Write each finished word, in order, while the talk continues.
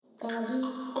な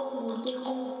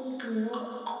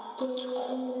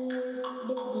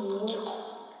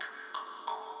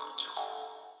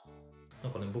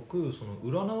んかね、僕その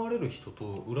占われる人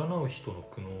と占う人の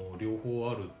苦悩両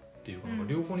方あるっていうか、なんか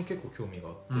両方に結構興味が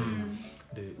あっ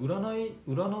て、で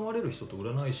占われる人と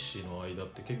占い師の間っ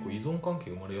て結構依存関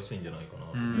係生まれやすいんじゃないかな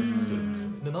と思ってるんですよ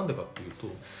ね。でなんでかっていうと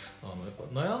やっ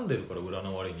ぱ悩んでるから占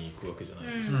われに行くわけじゃない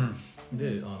ですか。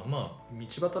でまあ道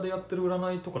端でやってる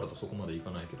占いとかだとそこまでい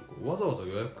かないけど、わざわざ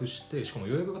予約して、しかも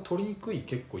予約が取りにくい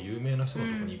結構有名な人の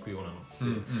ところに行くようなのっ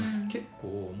て、結構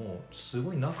もうす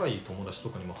ごい仲いい友達と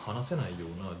かにも話せないよ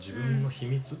うな自分の秘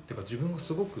密っていうか、自分が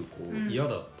すごくこう嫌だ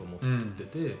と思って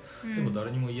て、でも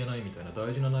誰にも言えないみたいな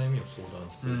大事な悩みを相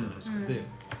談するじゃないですか。で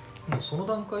もうその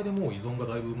段階でもう依存が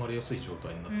だいぶ生まれやすい状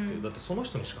態になってて、だってその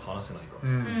人にしか話せないから、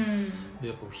で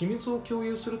やっぱ秘密を共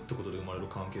有するってことで生まれる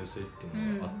関係性ってい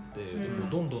うのがあって、でも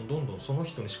どんどんその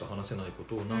人にしか話せないこ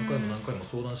とを何回も何回も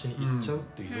相談しに行っちゃうっ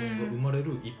ていう依存が生まれ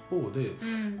る一方で、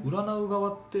占う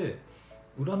側って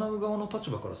占う側の立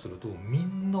場からするとみ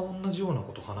んな同じような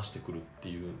ことを話してくるって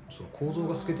いうその構造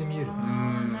が透けて見えるんですよ。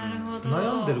なるほど。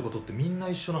悩んでることってみんな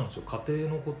一緒なんですよ。家庭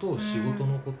のこと、仕事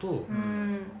のこと、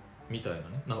みたいな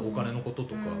ね、なんかお金のこと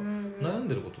とか、悩ん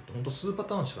でることって本当数パ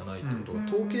ターンしかないってことが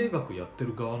統計学やって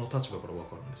る側の立場から分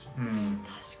かるんですよ。確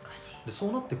かに。でそ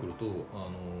うなってくると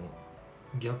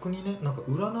逆にね、なんか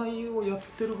占いをやっ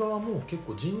てる側も結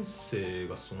構人生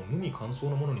がその無味乾燥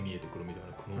なものに見えてくるみたい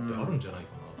な苦悩ってあるんじゃないか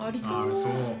な。ありそう。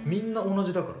みんな同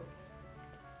じだから。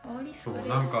ありそう。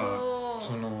なんか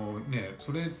そのね、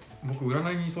それ僕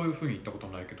占いにそういう風に言ったこと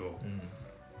ないけど、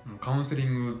カウンセリ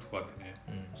ングとかでね、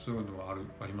そういうのは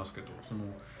ありますけど、その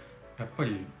やっぱ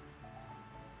り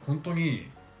本当に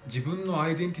自分のア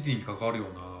イデンティティに関わるよ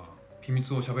うな秘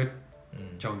密を喋っ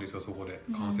ちゃうんですよ、そこで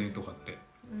カウンセリングとかって、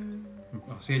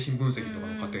精神分析とか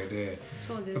の過程で、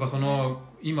やっぱその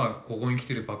今ここに来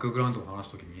てるバックグラウンドを話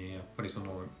すときにやっぱりそ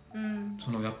の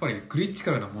やっぱりクリティ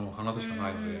カルなものを話すしか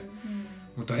ないので、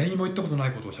もう誰にも言ったことな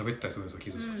いことを喋ったりするんですよ、気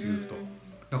づくと。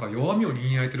だから弱みを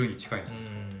握られてるに近いんですよ。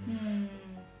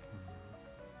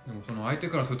でもその相手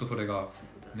からするとそれが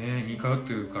ね、似通っ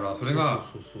てるから、それが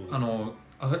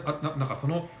なんかそ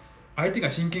の相手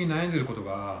が真剣に悩んでること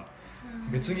が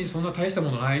別にそんな大したも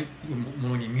のないも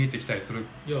のに見えてきたりする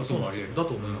こともあり得る。だ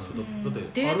と思いますよ。だって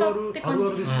データって感じ。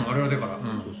あるあるですよ。あるあるだから。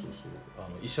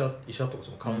医者とかそ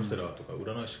のカウンセラーとか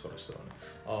占い師からしたらね、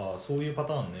ああそういうパ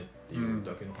ターンねっていう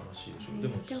だけの話でしょ。で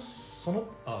も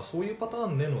そういうパター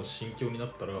ンねの心境にな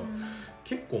ったら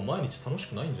結構毎日楽し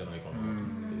くないんじゃないかなと思っ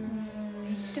て。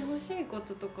言ってほしいこ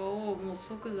ととかをもう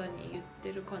即座に言っ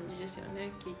てる感じですよ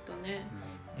ね、きっとね。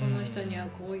この人には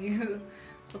こういう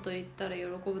こと言ったら喜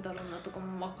ぶだろうなとか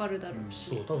も分かるだろうし。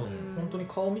そう、多分本当に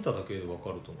顔見ただけで分か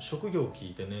ると思う。職業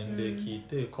聞いて年齢聞い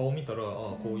て顔見たら、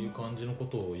こういう感じのこ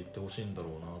とを言ってほしいんだろ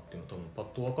うなっていうの多分パッ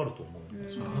と分かると思うんで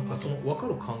すよ。なんかその分か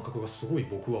る感覚がすごい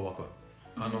僕は分かる。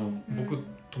僕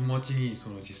友達にそ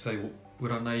の実際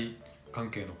占い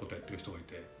関係のことやってる人がい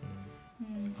て、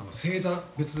星座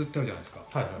別ってあるじゃないですか。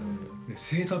で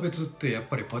星座別ってやっ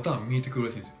ぱりパターン見えてくる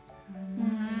らしいんですよ。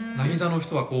何座の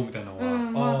人はこうみたいなの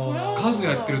は、数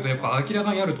やってるとやっぱ明ら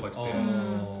かにあるとか言ってて、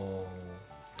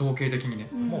統計的にね。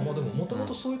まあでももとも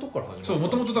とそういうとこから始まる。そう、も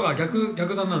ともとだから逆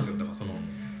算なんですよ。だから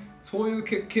そういう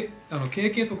経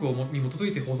験則に基づ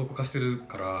いて法則化してる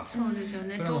から。そうですよ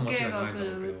ね。統計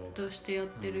学としてやっ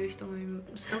てる人もいる、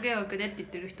統計学でって言っ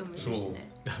てる人もいるし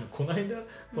ね。この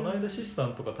間シスさ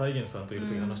んとか大元さんといる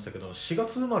時話したけど、4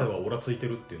月生まれはオラついて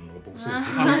るっていうのが僕すごい実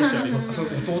感としてあります。そう、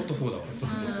弟そうだわ。そう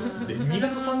で2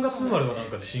月3月生まれはなん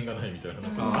か自信がないみたいな。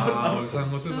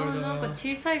3月生まれだな。なんか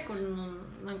小さい頃の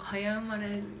なんか早生まれ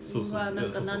はな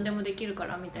んか何でもできるか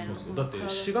らみたいな。だって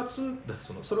4月だっ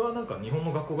てそれはなんか日本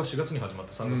の学校が4月に始まっ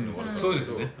て3月に終わるから。そうで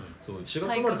すよね。そう、4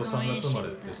月生まれと3月生まれ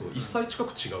ってそう1歳近く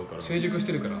違うから。成熟し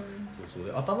てるから。そう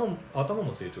で頭も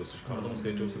成長するし体も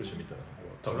成長するしみたいな。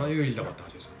それは有利だった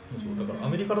話ですよね。そうだからア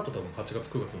メリカだと多分8月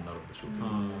9月になるんでしょうけ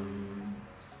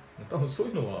ど、多分そう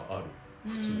いうのはある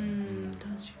普通に。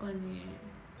確かに。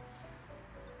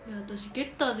いや、私ゲ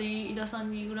ッターズ飯田さん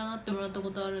に占ってもらった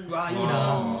ことあるんですけど、いい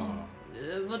な。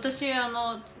私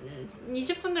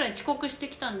20分ぐらい遅刻して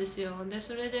きたんですよ。で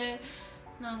それで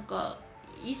なんか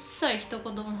一切一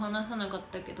言も話さなかっ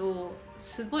たけど、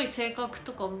すごい性格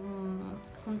とかも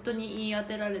本当に言い当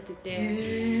てられて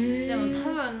て、でも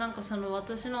多分なんかその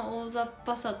私の大雑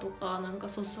把さとかなんか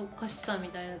そそっかしさみ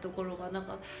たいなところがなん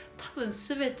か多分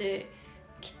全て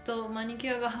きっとマニキ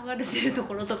ュアが剥がれてると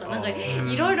ころとかなんか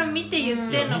いろいろ見て言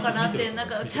ってんのかなって、なん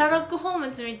かシャーロック・ホー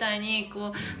ムズみたいに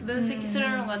こう分析す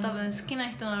るのが多分好きな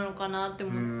人なのかなって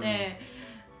思って、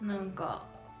なんか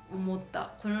思っ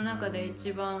た。この中で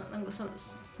一番なんかそ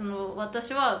の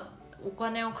私はお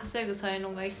金を稼ぐ才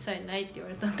能が一切ないって言わ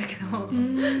れたんだけど、な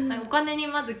んかお金に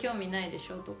まず興味ないで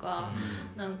しょとか、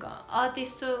なんかアーティ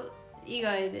スト以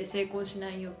外で成功しな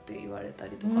いよって言われた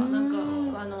りとか、なんか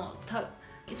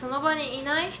その場にい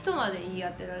ない人まで言い当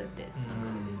てられて、なんか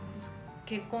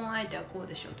結婚相手はこう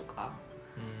でしょとか、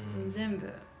全部、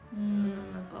なん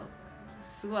か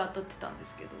すごい当たってたんで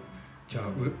すけど。じゃあ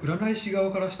占い師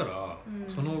側からしたら、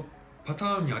そのパタ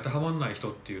ーンに当てはまらない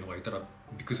人っていうのがいたら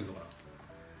びっくりするのかな。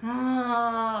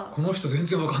この人全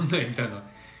然わかんないみたいな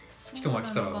人が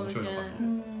来たら面白いのかな。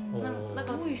なん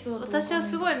か私は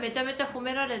すごいめちゃめちゃ褒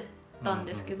められたん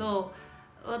ですけど、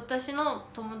私の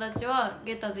友達は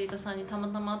ゲッターズ飯田さんにたま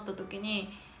たま会った時に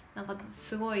なんか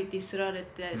すごいディスられて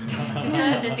って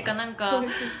いうかなんか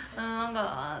あ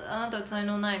なたは才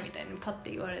能ないみたいにパッ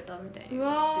て言われたみたいに。う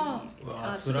わ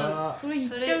ーつら。それ言っ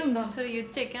ちゃうんだ。それ言っ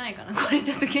ちゃいけないかな、これ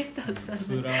ちょっとゲッターズさん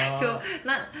つら今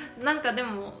日なんかで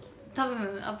も多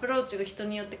分アプローチが人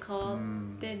によって変わっ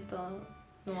てた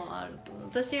のはあると思う。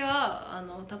私は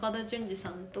高田純次さ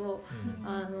んと、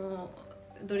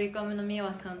ドリカムの宮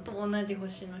和さんと同じ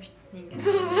星の人間。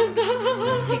そうなんだ。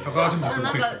高田純次す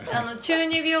ごいですね。なんか中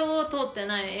二病を通って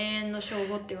ない永遠の小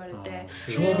5って言われて、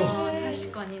小5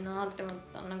確かになって思っ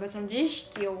た。なんかその自意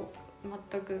識を全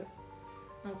く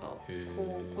なんかこう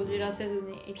こじらせず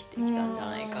に生きてきたんじゃ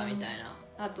ないかみたいな。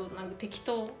あとなんか適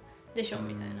当でしょ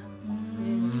みたいな。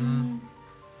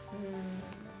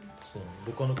そう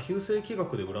僕旧世紀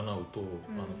学で占うと、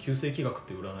旧世紀学っ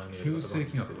て占いのやり方があるんですけ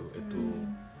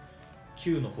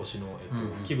ど、9の星の、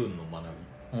気分の学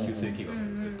び、旧世紀学、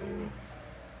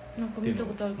なんか見た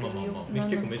ことあるけど、結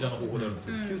構メジャーな方法であるんです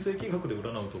けど、旧世紀学で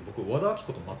占うと僕和田アキ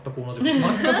子と全く同じ星。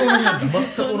全く同じなんだ。全く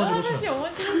同じ星なんで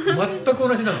す。全く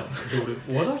同じなの。で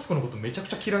俺和田アキ子のことめちゃく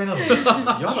ちゃ嫌いなので嫌だ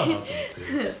なと思って。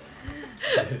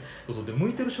で向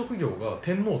いてる職業が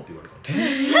天皇って言われた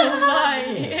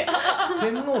の。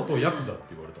天皇とヤクザっ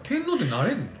て言われたの。天皇ってな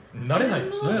れんの？なれない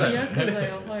ですね。ヤクザ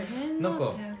やばい。なん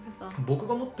か僕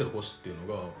が持ってる星っていう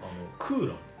のがクー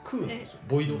なんですよ。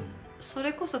ボイド。そ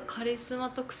れこそカリスマ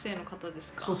特性の方で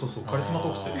すか？そうカリスマ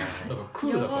特性。だからク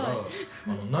ールだから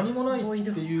何もないって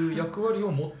いう役割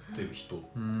を持ってる人らし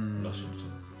いんですよ。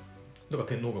だから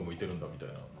天皇が向いてるんだみたい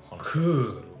な話なんです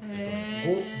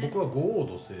けど、僕は五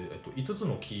黄土星、5つ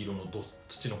の黄色の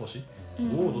土の星、五黄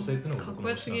土星っていうのが僕の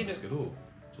星なんですけど、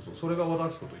それが和田ア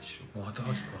キ子と一緒。和田ア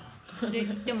キ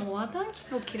子でも和田アキ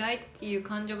子嫌いっていう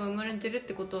感情が生まれてるっ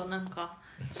てことはなんか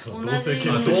同じだっ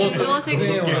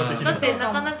て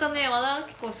なかなかね和田ア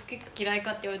キ子好きか嫌い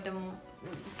かって言われても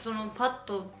そのパッ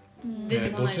と出て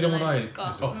こないじゃないです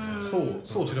か。そ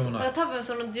うですね。多分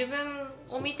その自分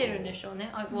を見てるんでしょう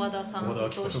ね、和田さん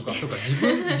として。そうか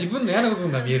自分の嫌な部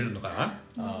分が見えるのか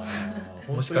な。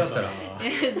もしかしたら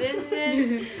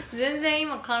全然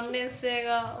今関連性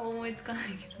が思いつかない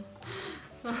けど。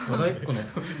和田アキ子の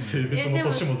性別も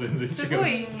年も全然違うし、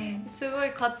すご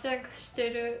い活躍し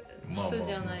てる人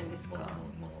じゃないですか。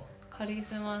カリ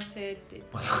スマ性って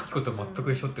和田アキ子と全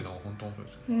く一緒っていうのは本当面白い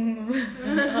ですね。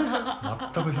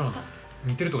全く一緒なんだ。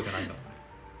似てるとこじゃないんだもんね。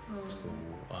そう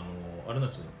あれなん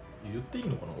ですよ。言っていい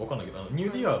のかなわかんないけどニュ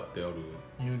ーディアってある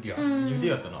ニューデ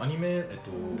ィアってアニメ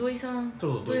土井さん、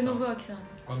土井信明さん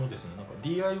ですね、なんか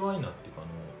DIY なっていうか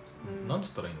なんつ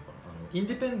ったらいいのかな、イン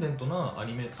ディペンデントなア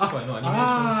ニメ世界のアニメ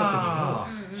ー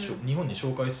ション作品を日本に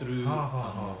紹介する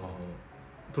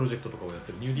プロジェクトとかをやっ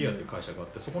てるニューディアっていう会社があっ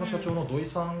て、そこの社長の土井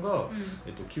さんが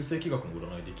旧世紀学の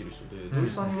占いできる人で、土井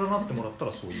さんに占ってもらった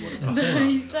らそう言われた。土井さん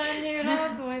に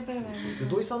占ってもらいたいな。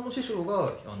土井さんの師匠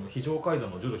が非常階段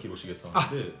のジョジョ広重さん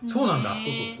で、そうなんだ。そう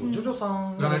ジョジョさ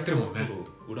んが占ってるもんね。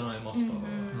占いマスター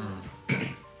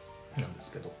なんで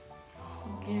すけど、ら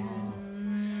しい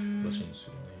んです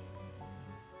よね。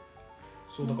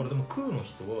そうだからでも空の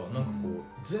人はなんかこう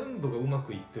全部がうま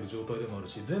くいってる状態でもある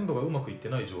し、全部がうまくいって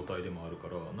ない状態でもあるか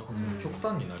ら、なんか極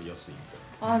端になりやすいみ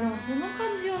たいな。でもその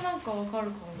感じはなんかわか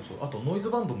るかも。そうあとノイズ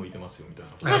バンド向いてますよみたい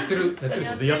な。やってるし。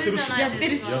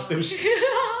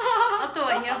あと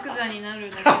はヤクザになる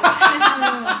だけです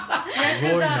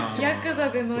ね。ヤクザ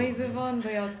でノイズバンド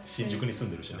やって。新宿に住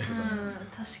んでるしね。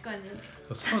確かに。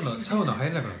サウナ入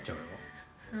れなくなっちゃ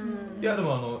うよ。いやで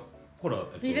もほら、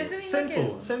銭湯って入れずに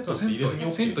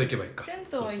銭湯行けばいいか。銭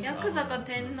湯はヤクザか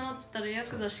天皇って言ったらヤ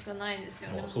クザしかないです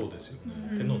よね。そうですよ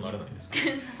ね。天皇になれないんですか。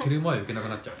テルマ湯行けなく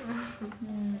なっちゃう。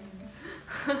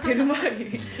テルマ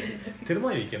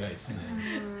湯行けないですね。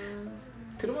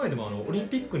テルマ湯でもオリン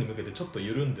ピックに向けてちょっと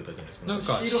緩んでたじゃないですか。なんか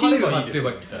シール貼ればいいです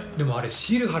よみたいな。でもあれ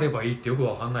シール貼ればいいってよく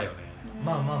わかんないよね。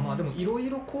まあでもいろい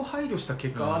ろこう配慮した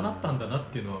結果ああなったんだなっ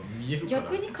ていうのは見えるから、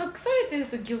逆に隠されてる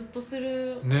とギョッとす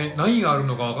るね、何がある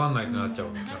のか分かんないってなっちゃ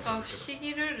う、なんか不思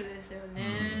議ルールですよ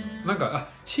ね、なんか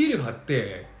シール貼っ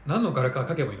て何の柄か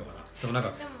書けばいいのかな。でもなん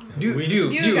か竜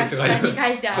が下に書いてあ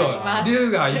ります。そう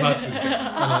竜がいますみたい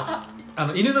な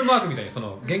犬のマークみたいにそ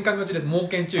の玄関口で猛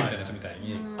犬注意みたいなやつみたい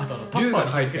に、あとタッパ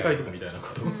ーに付け替えとくみたいなこ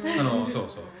と、そう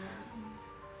そう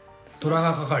虎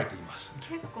が書かれています。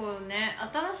結構ね、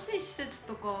新しい施設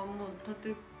とかはもうタト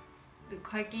ゥー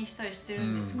解禁したりしてる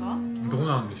んですか？どう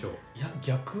なんでしょう。いや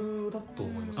逆だと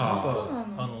思います。なん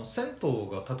か銭湯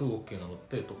がタトゥー OK なのっ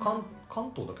て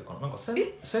関東だけかな。なんか銭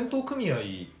湯組合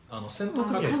銭湯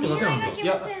組合ってだけなんだ。い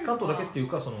や関東だけっていう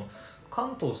かその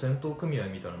関東銭湯組合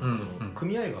みたいなその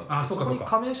組合があって、そこに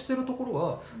加盟してるところ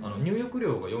は入浴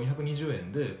料が420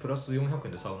円でプラス400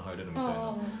円でサウナ入れるみたい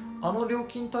な料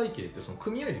金体系ってその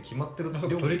組合で決まってる。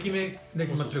取り決めで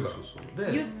決まってるから。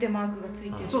でユッてマークがつ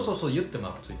いてる。そうユッてマ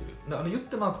ークついてる。でユッ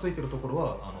てマークついてるところ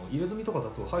は入れ墨とかだ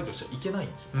と排除しちゃいけない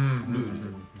んですよ、ルー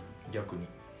ルで逆に。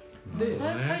で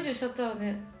排除しちゃったら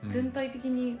ね、全体的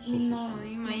にみんな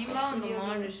今インバウンド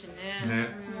もあるしね。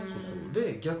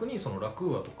で逆にそのラク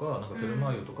ーアとかなんかテルマ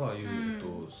ーユとかいう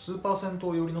スーパー銭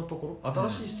湯寄りのところ、新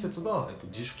しい施設が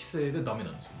自主規制でダメ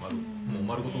なんですよ。もう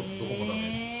丸ごとどこもダ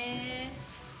メ。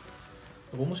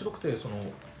面白くてその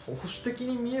保守的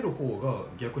に見える方が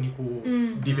逆にこう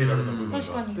リベラルな部分が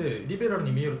あって、リベラル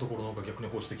に見えるところの方が逆に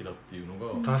保守的だっていうの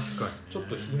が確かにちょっ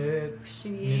とね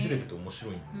じれてて面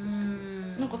白いんですけど、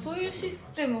なんかそういうシス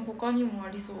テム他にもあ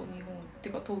りそう。日本って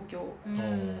いうか東京、わかんな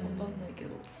いけど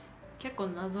結構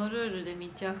謎ルールで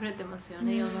満ち溢れてますよ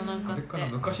ね、世の中って。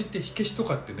昔って火消しと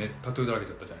かってね、タトゥーだらけ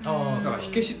だったじゃないですか。だから火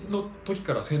消しの時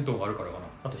から銭湯があるからかな。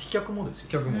あと飛脚もですよ。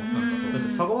飛脚もだって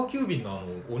佐川急便の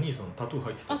お兄さんタトゥー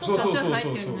入ってた。そうタトゥー入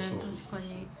ってるね。確か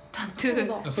にタトゥ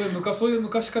ー。そういう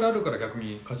昔からあるから逆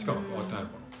に価値観が変わってないの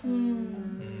か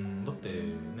な。だって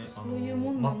ね、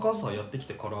マッカーサーやってき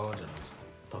てからじゃないですか。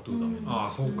タトゥーダメな。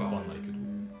あ、そうか。わかんないけど、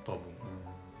多分。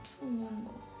そうなんだ。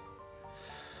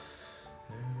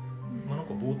なん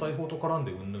か暴対法と絡ん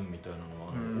でうんぬんみたいなの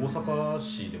は、大阪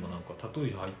市でもなんかタト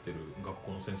ゥー入ってる学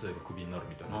校の先生がクビになる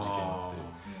みたいな事件があっ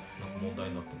て、なんか問題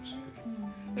になってました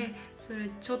けど。それ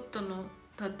ちょっとの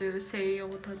タトゥー、西洋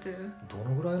タトゥーど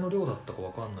のぐらいの量だったか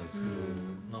わかんないですけ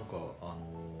ど、なんか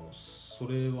そ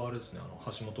れはあれですね、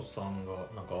橋本さんが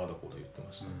なんかああだこうだ言って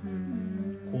ましたね。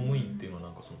公務員っていうのはな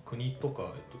んかその国と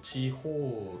か、地方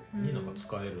になんか使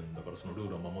えるんだから、そのルー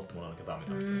ルを守ってもらわなきゃダメ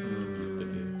だみたいなことを言っ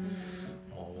てて、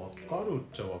分かるっ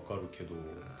ちゃ分かるけどみ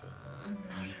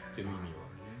たいな言ってる意味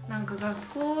は。なんか学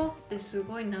校ってす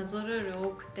ごい謎ルール多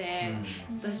くて、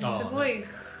私すごい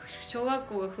小学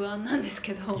校が不安なんです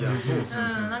けど、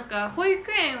なんか保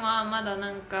育園はまだ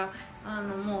なんか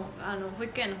もう保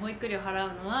育園の保育料払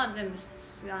うのは全部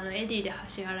エディで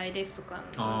支払いですとか、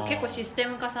結構システ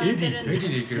ム化されてるんです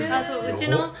よ。そう、うち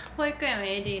の保育園は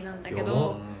エディなんだけ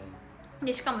ど、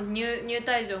でしかも入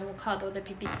退場もカードで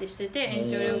ピピってしてて、延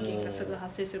長料金がすぐ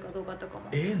発生するかどうかとか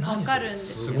も分かるんで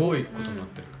すよ。すごいことになっ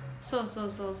てる。そう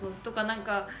とか、なん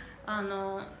か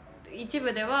一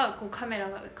部ではこ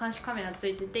う監視カメラつ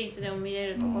いてていつでも見れ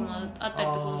るとこもあったり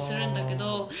とかもするんだけ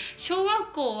ど、小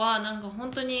学校はなんか本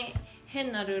当に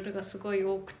変なルールがすごい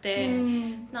多くて、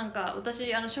なんか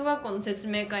私小学校の説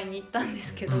明会に行ったんで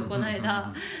すけど、この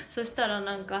間そしたら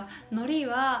なんか海苔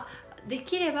はで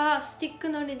きればスティック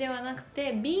海苔ではなく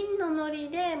て瓶の海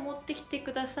苔で持ってきて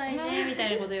くださいねみた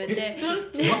いなこと言われて、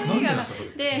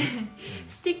で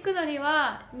スティック海苔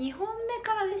は2本目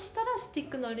からでしたらスティッ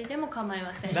ク海苔でも構い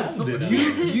ません。なんで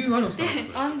理由あるんです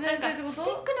か？安全性ってこと？スティッ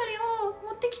ク海苔を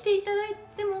持ってきていただい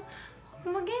ても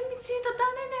厳密に言うとダ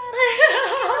メではないんです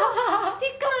けど、ステ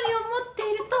ィック海苔を持って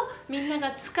いるとみんな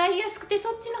が使いやすくてそ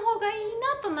っちの方がいい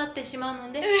なとなってしまう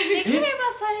ので、できれば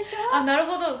最初はなる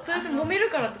ほど、それで揉め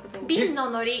るからってこと？瓶の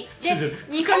海苔で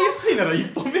使いやすいなら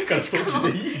1本目からそっちで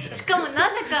いいじゃん。しかもな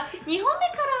ぜか2本目からは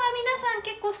皆さん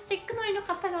結構スティック海苔の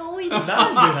方が多いですよ。なん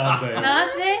でなんだよ。な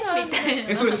ぜみたい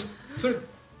な。それ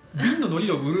瓶の海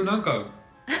苔を売るなんか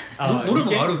ノル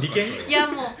マあるんですか？いや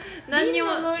もう何に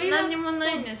も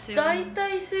ないんですよ。大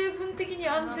体成分的に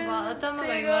安全性が頭が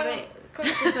悪い確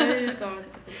保されるからってこ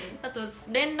と？あと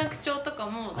連絡帳とか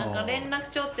もなんか連絡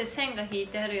帳って線が引い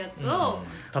てあるやつを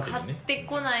買って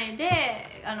こないで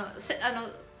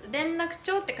連絡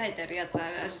帳って書いてあるやつあ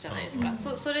るじゃないですか、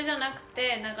それじゃなく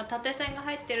てなんか縦線が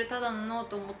入ってるただのノー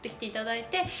トを持ってきていただい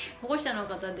て保護者の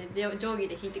方で定規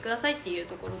で引いてくださいっていう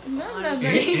ところとかもある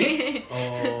し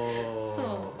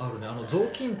そうあるね。雑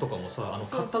巾とかもさ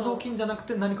買った雑巾じゃなく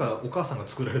て何かお母さんが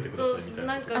作られてくださいみたい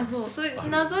な。なんかそういう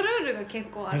謎ルールが結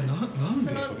構ある。なん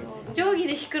でそれ定規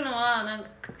で引くのはなんか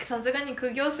さすがに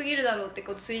苦行すぎるだろうって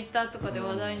こうツイッターとかで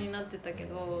話題になってたけ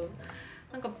ど、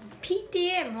なんか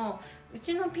PTA もう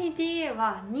ちの PTA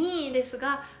は任意です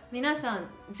が皆さん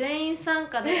全員参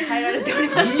加で入られており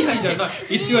ます任意じゃない、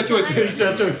一話チョイス、一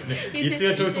話チョイスね、一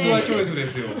話チョイス、一話チョイスで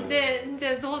すよ。でじ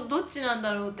ゃあどっちなん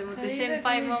だろうって思って先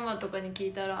輩ママとかに聞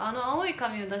いたら青い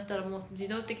紙を出したらもう自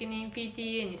動的に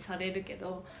PTA にされるけ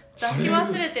ど出し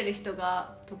忘れてる人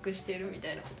が得してるみ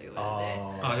たいなこと言われて、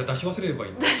じゃあ出し忘れればい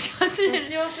いんだ。出し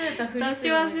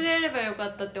忘れれればよか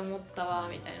ったって思ったわ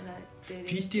みたいな。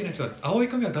PTA のやつは青い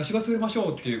紙は出し忘れましょ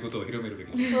うっていうことを広めるべ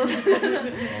きです。そう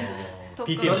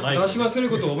PTA のない出し忘れる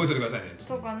ことを覚えておいてくださいね。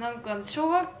とかなんか小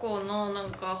学校のなん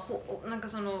か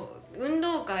その運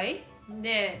動会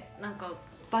でなんか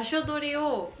場所取り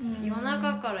を夜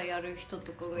中からやる人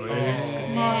とかがいるらしくて、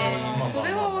そ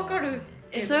れはわかる。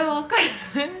それはわかる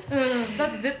だ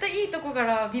って絶対いいとこか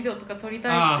らビデオとか撮りた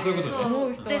いって思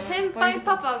う人はで先輩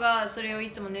パパがそれを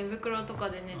いつも寝袋とか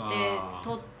で寝て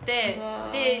撮って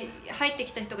で入って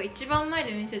きた人が一番前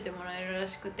で見せてもらえるら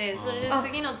しくて、それで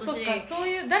次の年そう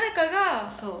いう誰かが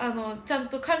ちゃん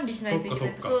と管理しないといけ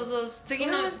ない。そう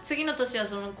次の年は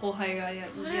その後輩がや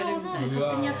るみたいな。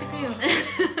勝手にやってくれよね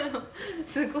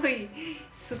す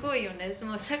ごいよね。そ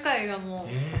の社会がもう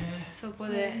そこ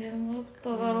で思った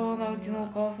だろうな、うちのお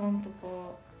母さんとか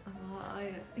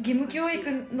義務教育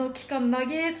の期間長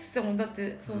えっつっても、だっ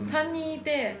てその3人い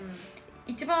て、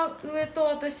一番上と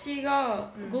私が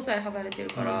5歳離れてる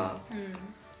から、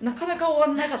なかなか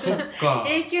終わんなかったんです。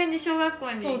永久に小学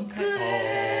校にそうず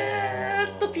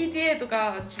ーっと PTA と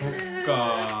かず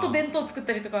ーっと弁当作っ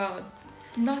たりとか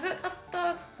長かっ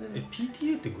たっつって。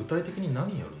PTA って具体的に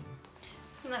何やるの？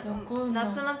なんか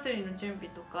夏祭りの準備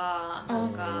とか、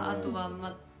あと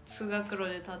は通学路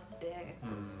で立って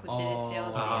こっちですよっていうのを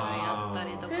やった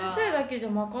りとか。先生だけじゃ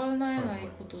賄えない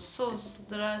ことってそ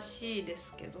うらしいで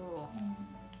すけど、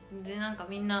でなんか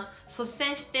みんな率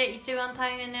先して一番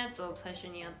大変なやつを最初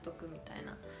にやっとくみたい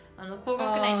な。高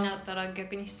学年になったら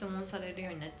逆に質問されるよ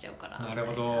うになっちゃうから。なる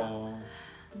ほど。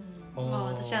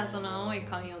私はその青い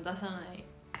紙を出さない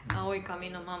青い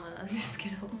紙のママなんですけ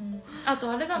ど、あ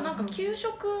とあれだ、なんか給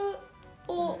食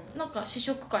をなんか試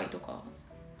食会とか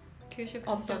給食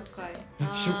あったって試食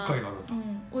会があるんだ。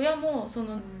親もそ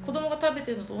の子供が食べ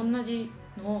てるのと同じ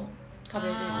のを食べ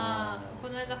れる。こ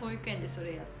の間保育園でそ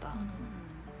れやった。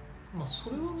そ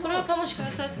れは楽しか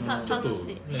ったです。ちょっとね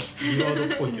リワー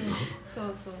ドっぽいけど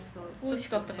そう美味し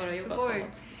かったからよかった。すごい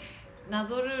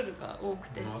謎ルールが多く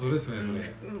て。謎ですね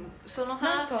その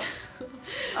話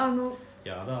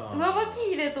やだ。上履き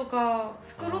入れとか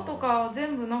袋とか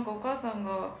全部なんかお母さん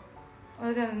があ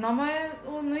れだよね、名前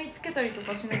を縫い付けたりと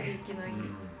かしなきゃいけないの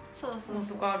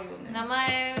とかあるよね。名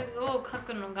前を書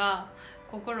くのが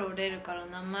心折れるから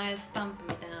名前スタンプ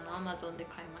みたいなの Amazon で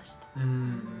買いました。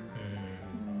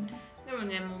でも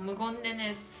ね、もう無言で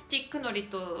ね、スティックのり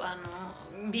と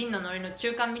瓶ののりの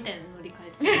中間みたいなのり書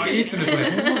いていいっすねそれ。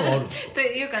そんなのあるんですか？と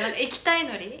いうかなんか液体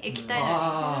のり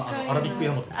アラビッ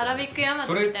クヤマ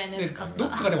トみたいなやつ買った。どっ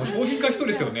かでも商品化しそう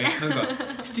ですよね。なんか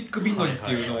スティック瓶のりっ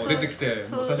ていうのを出てきて、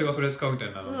もう最初がそれ使うみた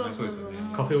いなのそうですよね。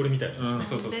カフェオレみたいな。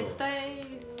絶対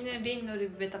ね瓶のり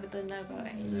ベタベタになるから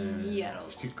いいやろ。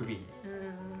スティック瓶。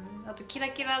あとキラ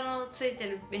キラのついて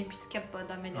る鉛筆キャップは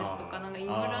ダメですとかなんかいろい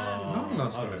ろなんな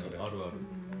んすかねそれ。ある。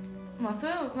まあそ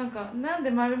れはなんで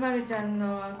〇〇ちゃん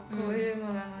のはこういう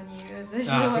のなのに私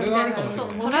のはみたいな。そ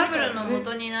うトラブルの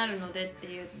元になるのでって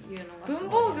いうのが文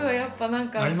房具はやっぱなん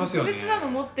か特別なの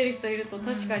持ってる人いると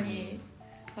確かに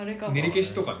あれかも。練り消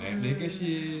しとかね。練り消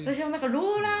し。私もなんか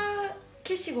ローラー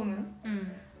消しゴム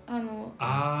なん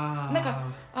か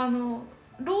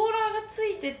ローラーがつ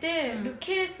いててる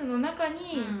ケースの中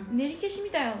に練り消し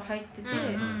みたいなのが入ってて、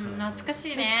懐か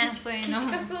しいね。そういうの消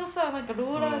しカスをさなんかロ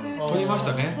ーラーで取りまし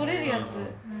たね。取れるやつ。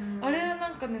あれな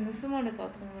んかね盗まれた友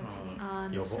達に。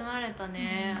盗まれた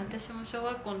ね。私も小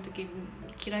学校の時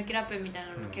キラキラペンみたい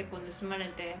なの結構盗まれ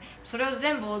て、それを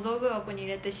全部お道具箱に入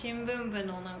れて新聞部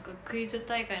のなんかクイズ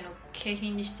大会の景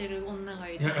品にしてる女が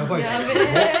いて。やばいです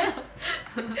ね。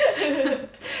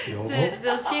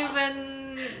新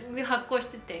聞で発行し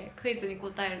ててクイズに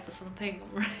答えるとそのペンが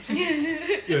もらえる。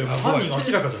いやいや犯人明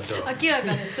らかじゃんじゃあ。明ら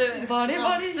かにそういうバレ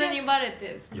バレ普通にバレ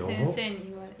てやば先生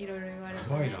にいろいろ言われ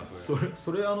て。やばいなそれ。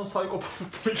それサイコパスっ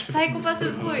ぽいけど。サイコパス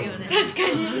っぽいよね。確か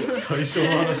に。最初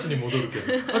の話に戻るけ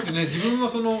ど。だってね、自分は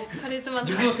そのカリスマ。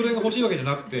自分はそれが欲しいわけじゃ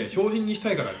なくて商品にし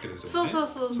たいからやってるんですよね。そう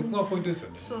そこがポイントですよ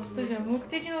ね。そうそう。確かに目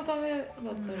的のためだっ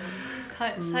た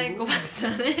らサイコパスだ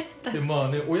ね。でまあ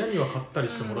ね、親には買ったり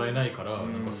してもらえないから、な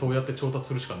んかそうやって調達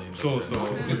するしかねえんだって。そうそ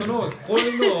う。でこう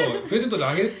いうのをプレゼントで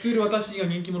あげている私が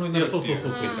人気者になるっていう。いやそ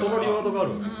うそのリワードがあ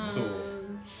る。そう。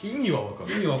意味はわか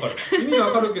る。意味わ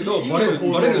かるけどバレるぞ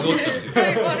って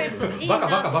話。バ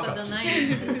カじゃないん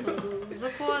ですよ。そ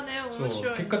こはね面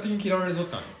白い。結果的に嫌われるぞっ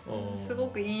て話。すご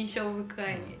く印象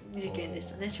深い事件で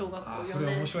したね、小学校4年生。それ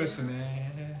面白いです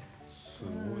ね。す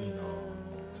ごいな。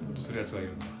そういうことするやつがい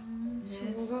るんだ。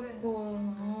小学校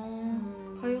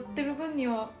な、通ってる分に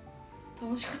は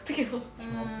楽しかったけど。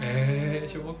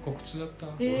小学校苦痛だった。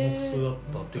俺も苦痛だっ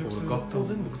たっていうか、俺学校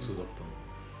全部苦痛だったの。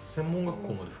専門学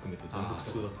校まで含めて全部苦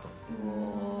痛だった。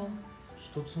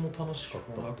一つも楽しかっ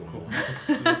たって思う。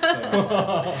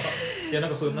いやなん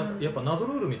かそういうなんかやっぱ謎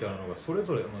ルールみたいなのがそれ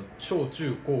ぞれ小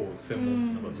中高専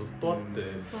門ってなんかずっとあって、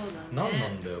何な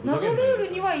んだよ。謎ルー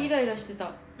ルにはイライラして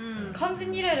た。完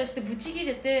全にイライラしてブチギ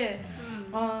レて、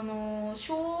小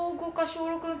5か小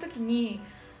6の時に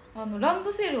ラン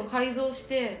ドセルを改造し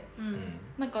て、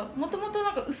なんかもともと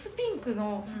なんか薄ピンク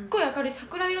のすっごい明るい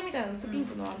桜色みたいな薄ピン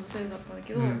クのランドセルだったんだ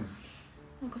けど、な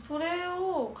んかそれ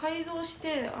を改造し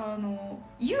て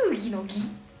遊戯の儀っ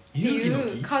て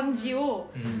いう漢字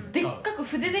をでっかく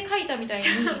筆で書いたみたいに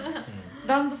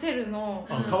ランドセルの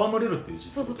戯れるっていう字、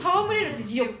そう戯れるって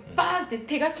字をバーンって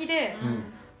手書きで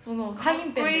そのサイ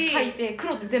ンペンで書いて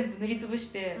黒で全部塗りつぶし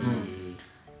て、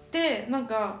でなん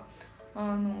か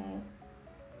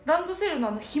ランドセル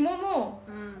の紐も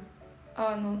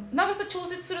長さ調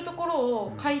節するところ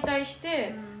を解体し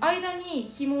て、間に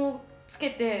紐をつ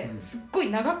けてすっごい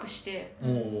長くして、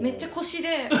めっちゃ腰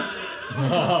で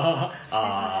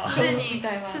すで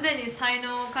に才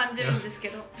能を感じるんですけ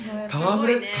ど、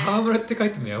戯れって書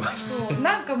いてるのやばい。そう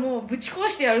なんかもうぶち壊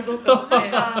してやるぞって思って、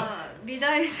美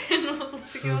大生の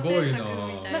卒業制作みたい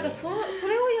な。なんかそれをやる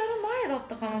前だっ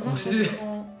たかな。なんか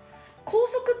校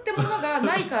則ってものが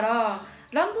ないから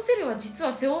ランドセルは実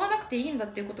は背負わなくていいんだっ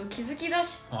ていうことを気づき出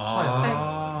した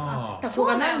子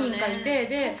が何人かいて、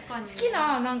で好き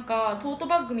ななんかトート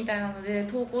バッグみたいなので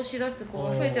投稿し出す子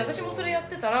が増えて、私もそれやっ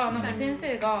てたらなんか先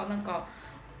生がなんか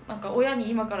親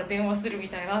に今から電話するみ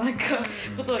たいななんか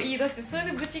ことを言い出して、それ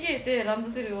でブチ切れてランド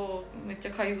セルをめっち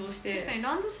ゃ改造して。確かに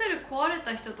ランドセル壊れ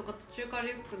た人とか途中から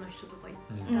リュックの人とかい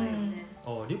たよね。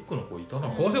リュックの子いたな。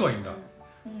壊せばいいんだ。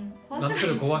ランドセ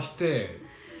ル壊して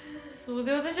そう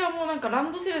で、私はもうなんかラ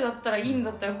ンドセルだったらいいんだ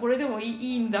ったらこれでも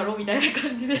いいんだろうみたいな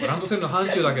感じで、ランドセルの範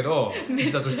疇だけど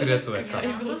自殺してるやつをやった。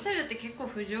ランドセルって結構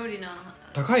不条理な、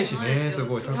高いしね、す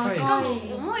ごい高いし、しかも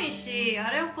重いし、あ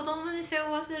れを子供に背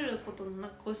負わせることのなん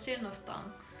か腰への負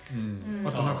担、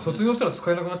あとなんか卒業したら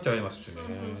使えなくなっちゃいますしね。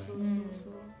そう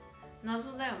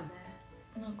謎だよね。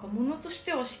なんか物とし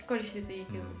てはしっかりしてていい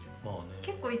けど、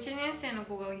結構1年生の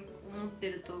子が持って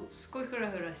るとすごいフラ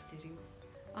フラしてるよ。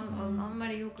あんま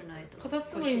り良くないと。カタ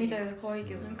ツムリみたいで可愛い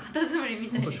けど、カタツムリみ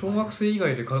たいな。小学生以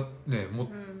外でね持っ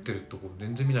てるとこ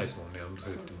全然見ないですもんね、ランド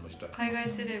セルってもの自体。海外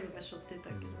セレブが背負ってた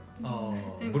けど、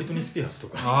ブリトニー・スピアーズと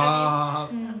か、あ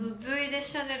とズイで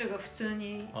シャネルが普通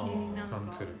になんか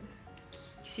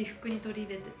私服に取り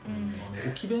入れてて、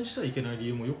置き弁しちゃいけない理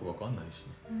由もよくわかんないし、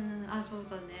そう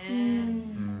だね。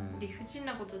理不尽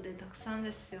なことでたくさん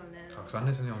ですよね。たくさん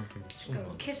ですね、本当に。しかも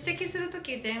欠席すると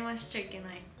き電話しちゃいけ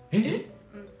ない。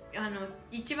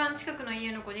一番近くの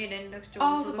家の子に連絡帳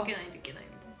を届けないといけないみ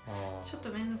たいな。ちょっと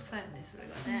面倒くさいよね、それ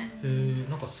がね。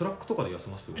なんかスラックとかで休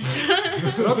ませてる。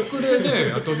スラックでね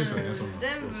やってほしいですよね。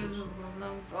全部な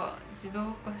んか自動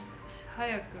化して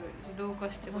早く自動化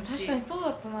してほしい。確かにそうだ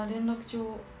ったな、連絡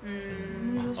帳。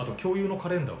あと共有のカ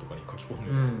レンダーとかに書き込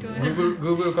む。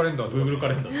Google カレンダー。Google カ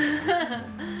レンダー。確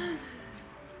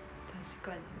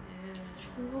かにね。小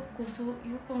学校そうよ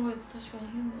く考えると確か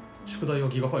に変だった。宿題は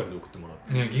ギガファイルで送ってもらっ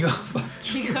て。ね、ギガファ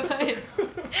イル。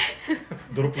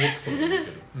ドロップボックスを。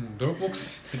ドロップボック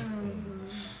ス。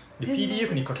で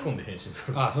PDF に書き込んで返信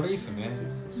する。それいいっすね。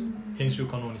編集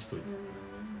可能にしといて。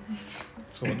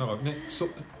そうなんかね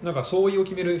なんか相違を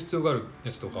決める必要がある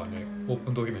やつとかはね、オー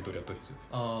プンドキュメントでやったりする。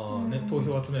投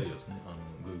票を集めるやつね、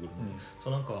Google の、そ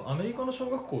うなんかアメリカの小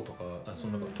学校とかそ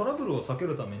のなんかトラブルを避け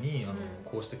るために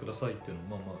こうしてくださいっていう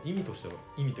のも意味としては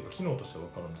意味っていうか機能としては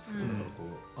分かるんですけど、だからこ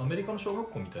うアメリカの小学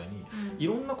校みたいにい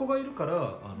ろんな子がいるか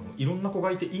らいろんな子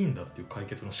がいていいんだっていう解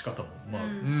決の仕方も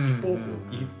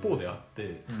一方であっ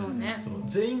て、その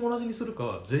全員同じにする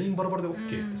か全員バラバラで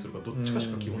OK ってするかどっちかし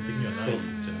か基本的にはない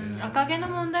じゃないですか。赤毛の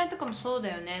問題とかもそう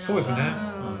だよね。そうですね。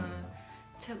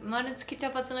丸つき茶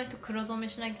髪の人黒染め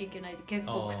しなきゃいけないって結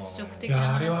構屈辱的な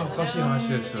話。あれはおかしい話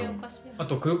ですよ。あ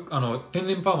と天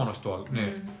然パーマの人は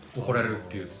ね、怒られるっ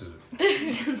ていうやつ。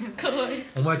かわいい。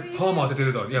お前パーマ当てて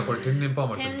るだろ。いやこれ天然パー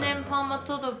マで。天然パーマ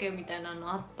届みたいな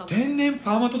のあったもん。天然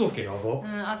パーマ届や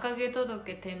ば。赤毛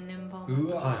届天然パーマ。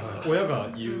うわ。親が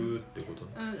言うってこと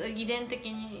ね。遺伝的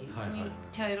に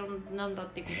茶色なんだっ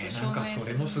てことを証明する。なんかそ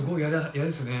れもすごい嫌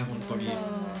ですね本当に。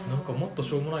なんかもっと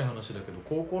しょうもない話だけど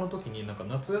高校の時になんか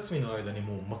夏休みの間に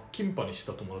もう真っ金パにし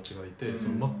た友達がいて、そ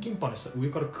の真っ金パにした上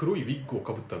から黒いウィッグを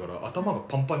かぶったから頭が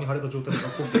パンパンに腫れた状態で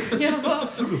学校来て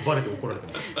すぐバレて怒られて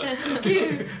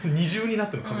る二重にな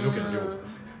ってる髪の毛の量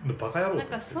バカ野郎。なん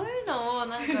かそういうのを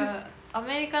なんかア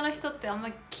メリカの人ってあんま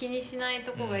り気にしない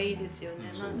とこがいいですよ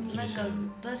ね。なんか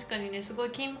確かにねすご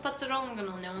い金髪ロング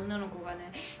のね女の子が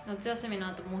ね夏休みの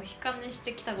後モヒカンにし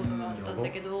てきたことがあったんだ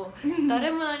けど、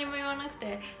誰も何も言わなく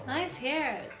てナイスヘ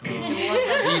アって言って終わっ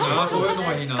た。いいなそういうの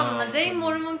がいいな。しかも全員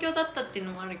モルモン教だったっていう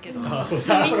のもあるけど、みんな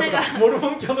がモル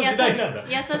モン教の時代なんだ。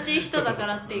優しい人だか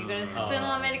らっていうぐらい普通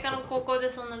のアメリカの高校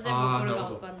でそんな全部これが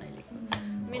分かんないんだけど。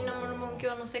みんなモルモン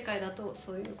教の世界だと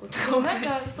そういうことがなん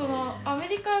かそのアメ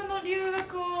リカの留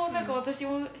学をなんか私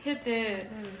も経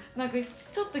て、なんか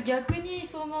ちょっと逆に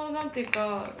そのなんていう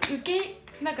か受け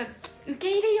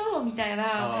入れようみたい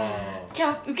な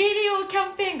受け入れようキ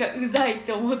ャンペーンがうざいっ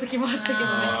て思う時もあったけどね。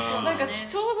なんか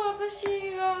ちょうど私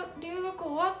が留学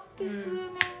終わって数年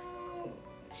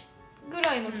ぐ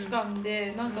らいの期間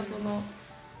でなんかその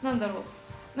なんだろう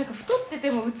なんか太って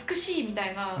ても美しいみた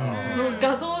いなの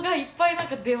画像がいっぱいなん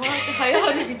か出回って流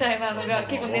行るみたいなのが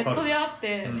結構ネットであっ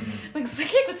て、なんかそれ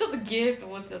結構ちょっとゲーって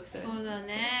思っちゃって。そうだ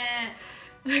ね。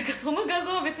なんかその画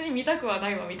像は別に見たくはな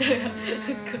いわみたいな。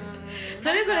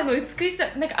それぞれの美しさ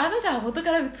なんかあなたは元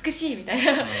から美しいみたい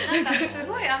な。なんかす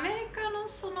ごいアメリカの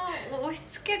その押し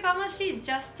付けがましいジ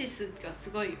ャスティスがす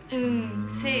ごいよね。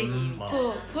正義みたいな。そ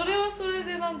うそれはそれ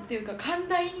でなんていうか寛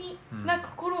大にな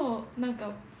心をなん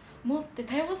か持って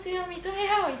多様性を認めよ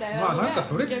うみたいな。まあなんか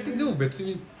それってでも別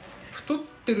に太っ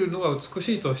てるのが美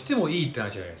しいとしてもいいって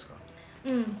話じゃないですか。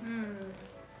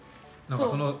なんか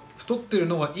その太ってる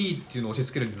のがいいっていうのを押し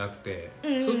付けるんじゃなくて、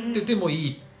太っててもい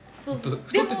い。太っ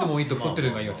ててもいいと太ってる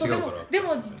のがいいは違うから。で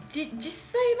も実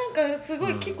際なんかすご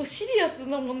い結構シリアス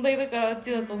な問題だからあっ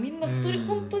ちだとみんな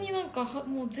本当になんか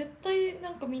もう絶対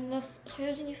なんかみんな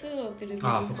早死にするだってレベルで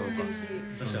太ってるし。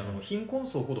私貧困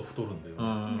層ほど太るんだよ。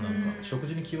なんか食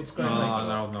事に気を使えないか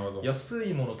ら安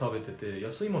いもの食べてて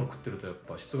安いもの食ってるとやっ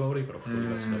ぱ質が悪いから太り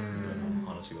がちだみたいな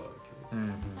話があるけど。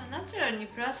ナチュラルに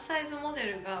プラスサイズモデ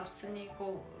ルが普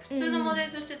通のモデ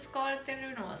ルとして使われて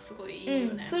るのはすごいいい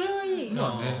よね。それはいい。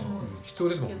まあね、必要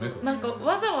ですもんね。なんか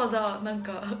わざわざなん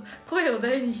か声を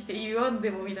大にして言わんで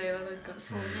もみたいななんか。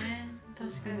そうね。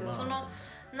確かにその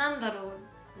なんだろう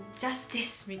ジャスティ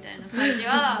スみたいな感じ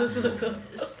は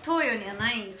東洋にはな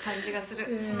い感じがす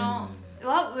る。その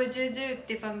What Would You Do っ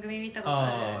ていう番組見たこと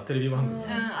ある。テレビ番組。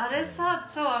あれさ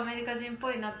超アメリカ人っ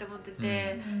ぽいなって思って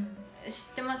て。知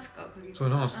ってますか？それ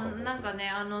なんですか？なんかね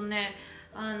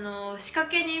仕掛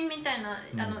け人みたいな、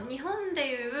日本で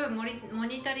いうモ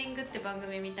ニタリングって番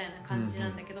組みたいな感じな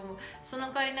んだけども、そ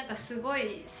の代わりなんかすご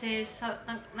い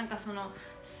なんかその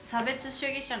差別主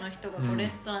義者の人がこうレ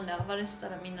ストランで暴れてた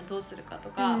らみんなどうするかと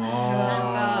か、なん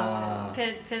か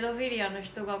ペドフィリアの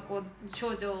人がこう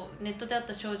ネットで会っ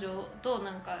た少女と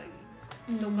なんか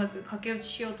どっかで駆け落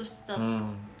ちしようとしてた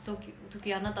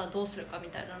時あなたはどうするかみ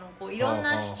たいなのをこういろん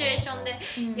なシチュエーション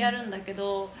でやるんだけ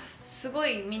ど、すご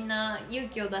いみんな勇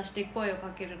気を出して声をか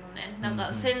けるのね。なん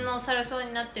か洗脳されそう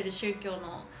になってる宗教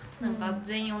のなんか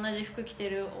全員同じ服着て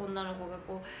る女の子が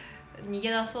こう逃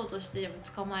げ出そうとしてでも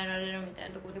捕まえられるみたい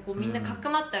なところでこうみんなかく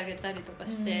まってあげたりとか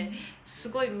してす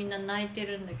ごいみんな泣いて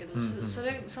るんだけど、そ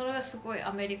れがすごい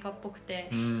アメリカっぽくて、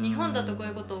日本だとこう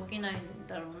いうこと起きないん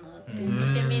だろうなって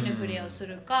見て見ぬふりをす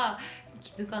るか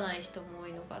気づかない人も多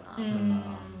いのかなとか。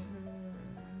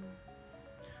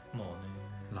ま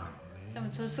あね。で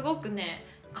もすごくね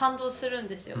感動するん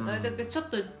ですよ。だからちょっ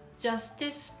とジャステ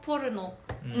ィスポルノ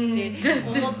って思った、ジャ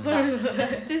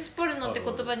スティスポルノって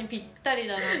言葉にぴったり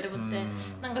だなって思って、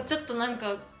なんかちょっとなん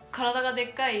か体がで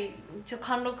っかい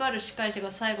貫禄ある司会者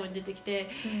が最後に出てきて、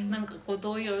なんかこう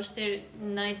動揺してる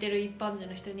泣いてる一般人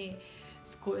の人に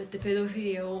こうやってペドフィ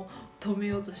リアを止め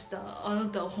ようとしたあな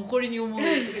たは誇りに思うとか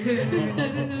言っ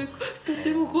てと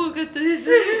ても怖かったです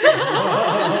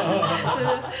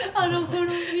あの頃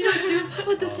命を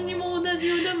私にも同じ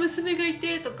ような娘がい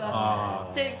てと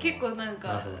かで結構なん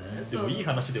か、でもいい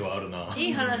話ではあるな。い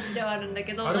い話ではあるんだ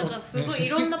けど、なんかすごいい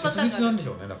ろんなパターンがある。切実なんでし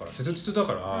ょうね。だから切実だ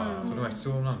から、それが必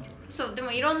要なんでしょうね。そうで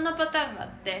もいろんなパターンがあっ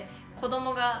て、子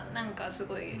供がなんかす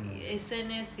ごい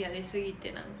SNS やりすぎ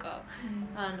てなんか、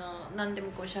何で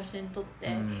もこう写真撮っ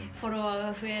てフォロワー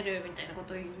が増えるみたいなこ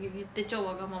とを言って超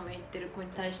わがまま言ってる子に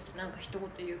対してなんか一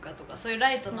言言うかとか、そういう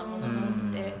ライトなものもあ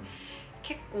って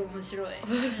結構面白い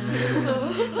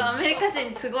アメリカ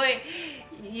人すごい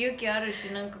勇気ある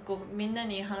し、なんかこうみんな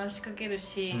に話しかける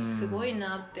し、すごい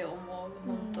なって思う本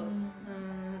当。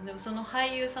でもその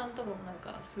俳優さんとかもなん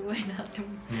かすごいなって思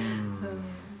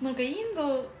う。なんかイン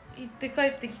ド行って帰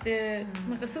ってきて、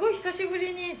なんかすごい久しぶ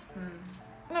りに、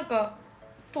なんか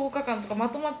10日間とかま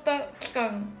とまった期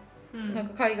間、なん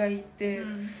か海外行って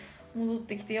戻っ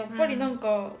てきて、やっぱりなん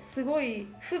かすごい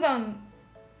普段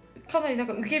かなりなん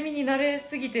か受け身に慣れ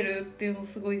すぎてるっていうのを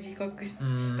すごい自覚し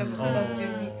たこと、単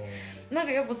純になん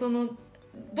かやっぱその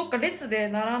どっか列で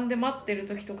並んで待ってる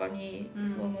時とかに、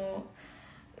その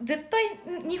絶対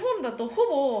日本だとほ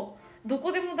ぼど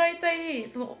こでも大体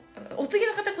そのお次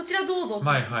の方こちらどうぞって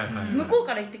向こう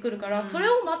から言ってくるから、それ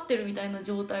を待ってるみたいな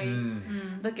状態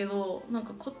だけど、なん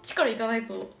かこっちから行かない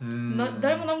と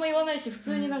誰も何も言わないし、普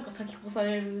通になんか先越さ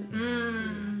れる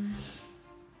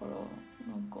から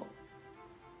なんか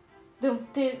でもっ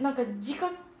てなんか自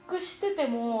覚してて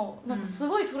もなんかす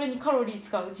ごいそれにカロリー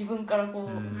使う、自分からこう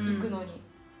行くのに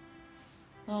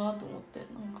なと思って、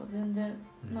なんか全然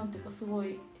なんていうかすご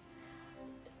い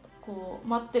こう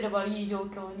待ってればいい状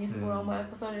況にすごい甘や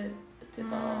かされてた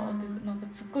なってなんか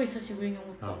すっごい久しぶりに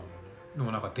思った。で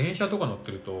もなんか電車とか乗っ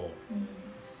てると、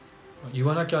言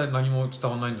わなきゃ何も伝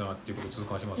わらないんだなっていうことを痛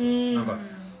感しますね。なんか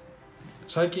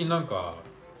最近なんか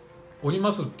降り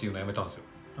ますっていうのやめたんですよ。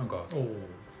なんか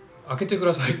開けてく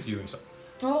ださいっていうようにさ、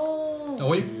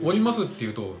降りますってい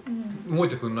うと動い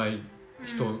てくれない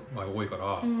人が多いか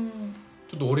ら、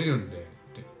ちょっと降りるんで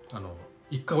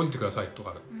一回降りてくださいと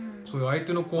か、そういう相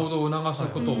手の行動を促す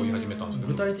ことを言い始めたんですけ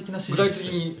ど、具体的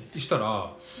にした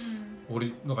ら、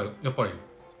なんかやっぱり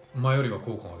前よりは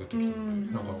効果が出てきて、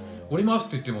なんか降りますっ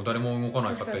て言っても誰も動か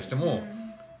ないかったりしても、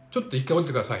ちょっと一回降り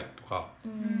てくださいとか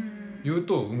言う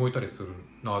と動いたりする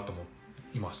なと思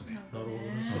いますね。なるほど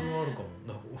ね、それはあるかも。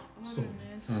そうね、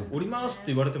降りますって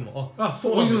言われても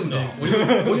そうなんですね。降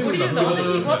りるんだ、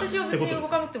私は別に動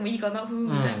かなくてもいいかなみ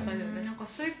たいな感じだよね。なんか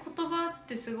そういう言葉っ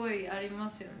てすごいあり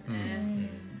ますよね。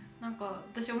なんか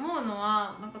私思うの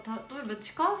は、なんか例えば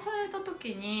痴漢された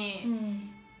時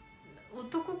に、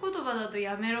男言葉だと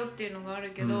やめろっていうのがあ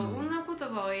るけど、女言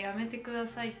葉はやめてくだ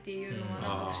さいっていうの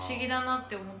はなんか不思議だなっ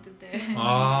て思ってて、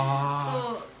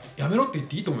やめろって言っ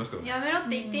ていいと思いますけど、やめろって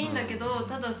言っていいんだけど、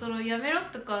ただそのやめろ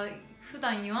とか普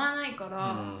段言わないか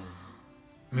ら、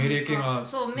命令系が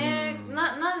そう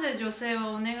なぜ女性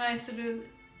はお願いする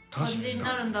感じに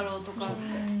なるんだろうとか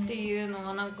っていうの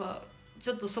がなんかち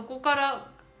ょっとそこか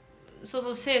らそ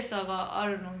の精査があ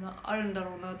るんだ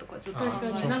ろうなとかちょっと確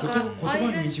かになんか言葉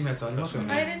ににじむやつありますよ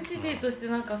ね。アイデンティティとして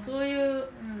なんかそういう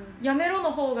やめろ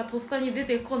の方がとっさに出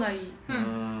てこない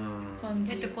感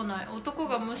じ。出てこない。男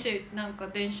がもしなんか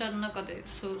電車の中で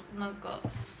なんか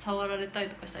触られたり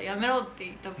とかしたらやめろっ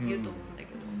て多分言うと思うんだ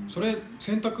けど、それ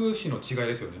選択肢の違い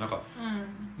ですよね。なんか、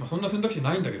そんな選択肢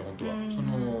ないんだけど本当は、そ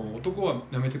の男は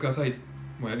やめてください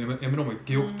もやめろも言っ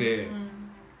てよくて、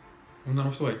女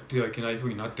の人は言ってはいけない風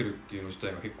になってるっていうの自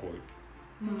体が結構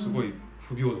すごい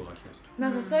不平等な気がする。な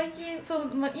んか最近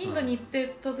インドに行って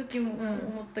た時も思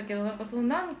ったけど、なんかその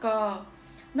何か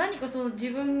その自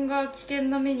分が危険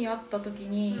な目に遭った時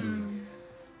に、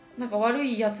なんか悪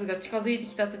いやつが近づいて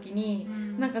きた時に、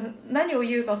なんか何を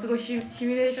言うかをすごいシミ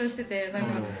ュレーションしてて、な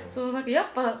んかやっ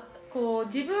ぱこう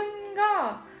自分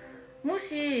がも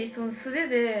しその素手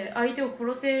で相手を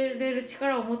殺せれる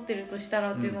力を持ってるとした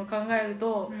らっていうのを考える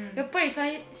と、やっぱり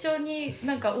最初に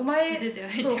なんかお前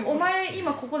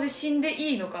今ここで死んで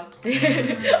いいのかって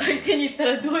相手に言った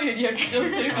らどういうリアクショ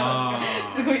ンするか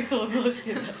すごい想像し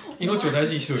てた。命を大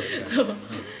事にしろよみたいな。そう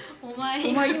お前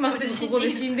今すぐここで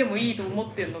死んでもいいと思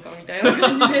ってるのかみたいな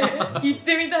感じで言っ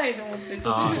てみたいと思って、ち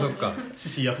ょっとそっか。獅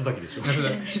子八つ咲きでしょ。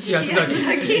獅子八つ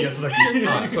咲き。獅子八つ咲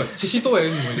き。そう、獅子東谷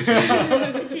由美もいるし。獅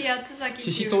子八つ咲き。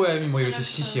獅子東谷由美もいるし、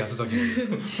獅子八つ咲きもい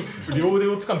る。両腕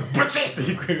を掴んでブチッっ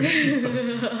て引く獅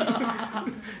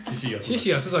子八つ咲き。獅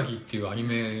子八つ咲きっていうアニ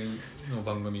メの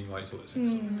番組がありそうです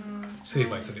ね、成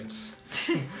敗するやつ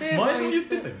前に言っ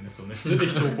てたよね、そうね、素手で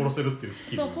人を殺せるっていうス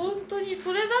キルそう本当に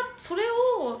それを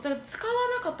だから使わ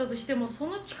なかったとしてもそ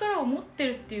の力を持って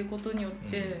るっていうことによっ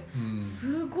て、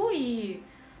すごい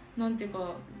なんていう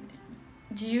か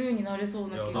自由になれそう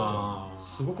な気が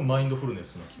すごくマインドフルネ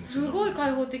スな気持ちすごい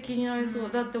開放的になれそう、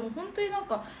だってもう本当になん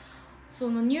かそ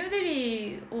のニューデ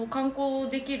リーを観光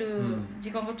できる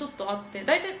時間がちょっとあって、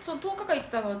大体その10日間行っ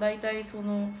てたのは大体そ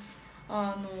の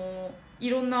い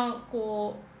ろんな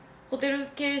こうホテル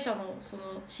経営者のその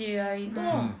知り合い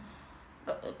の、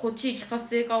こう地域活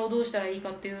性化をどうしたらいいか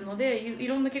っていうのでい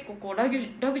ろんな結構こうラグジ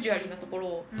ュアリーなところ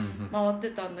を回っ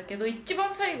てたんだけど、一番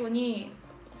最後に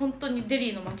本当にデ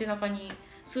リーの街中に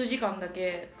数時間だ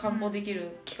け観光でき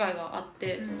る機会があっ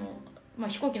て、その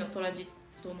飛行機のトランジッ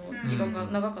トの時間が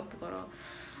長かったから、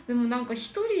でもなんか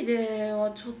一人で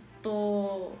はちょっ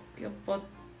とやっぱ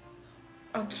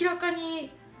明らか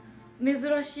に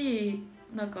珍しい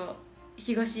なんか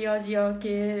東アジア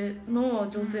系の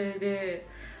女性で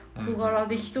小柄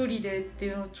で一人でって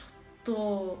いうのをちょっ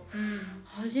と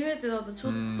初めてだとちょ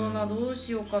っとどう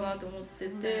しようかなと思って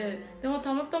て、でも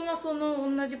たまたまそ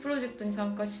の同じプロジェクトに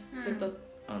参加してた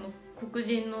黒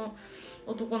人の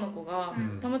男の子が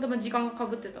たまたま時間がか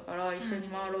ぶってたから一緒に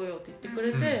回ろうよって言ってく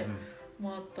れて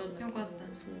回ったんだけど、よかっ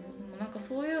た。なんか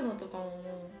そういうのとか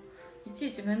もいち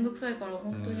いち面倒くさいから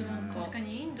本当になんか、確か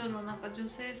にインドのなんか女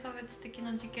性差別的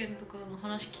な事件とかの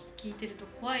話聞いてると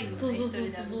怖いよね。そう一人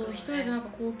でなんか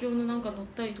公共のなんか乗っ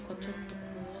たりとかちょっと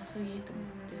怖すぎと思って、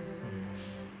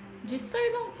実際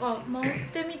なんか回っ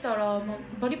てみたら、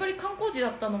バリバリ観光地だ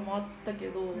ったのもあったけ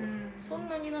ど、そん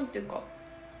なになんていうか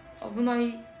危な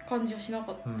い感じはしな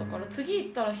かったから、次行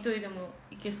ったら一人でも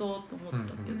行けそうと思っ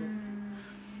たけど、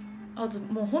あと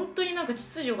もう本当になんか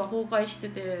秩序が崩壊して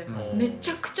て、め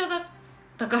ちゃくちゃだっ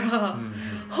たから、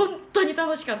本当に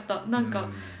楽しかった。なんか、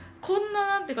こんな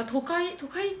なんていうか都会っ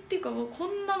ていうかもうこ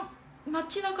んな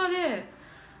街中で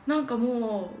なんか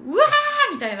もううわ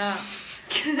ーみたいなな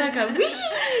んかウィー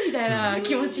みたいな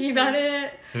気持ちにな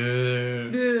れ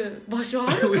る場所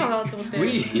あるかなと思って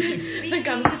なん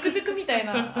かトゥクトゥクみたい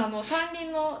な三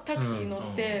輪のタクシー乗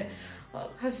って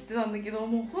走ってたんだけど、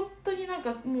もう本当になん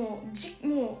かもう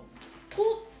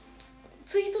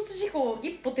追突事故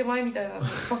一歩手前みたいなのばっ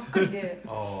かりで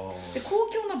で公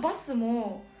共のバス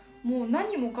ももう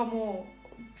何もかも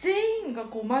全員が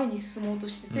こう前に進もうと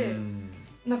してて、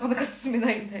なかなか進め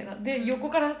ないみたいなで、横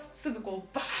からすぐこ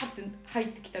うバーって入っ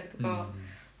てきたりとか、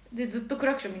でずっとク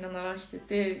ラクションみんな鳴らして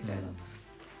てみたいな、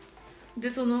で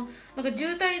そのなんか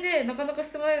渋滞でなかなか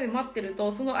進まないで待ってる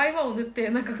と、その合間を縫って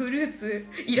なんかフルーツ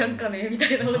いらんかねみた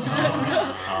いなおじさんがなん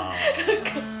か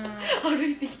歩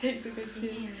いてきたりとかして、い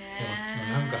いね。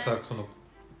なんかさその、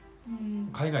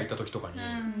海外行った時とかに、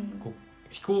こう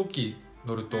飛行機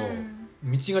乗ると、道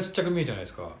がちっちゃく見えるじゃない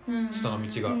ですか、下の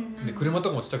道が、で車と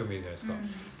かもちっちゃく見えるじゃないですか、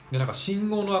でなんか信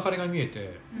号の明かりが見え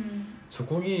て、そ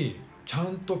こにちゃ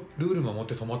んとルール守っ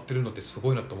て止まってるのってす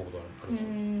ごいなと思うことある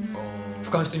んですよ、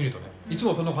俯瞰してみるとね。いつ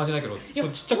もそんな感じないけど、ちっち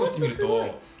ゃくしてみる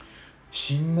と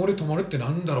信号で止まるってな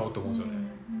んだろうと思うんですよね。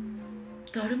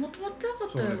誰も止まってなか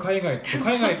ったよ、そうね、海外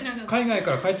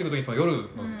から帰ってくる時にその夜の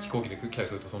飛行機で来たり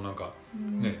すると、そのなんか、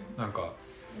なんか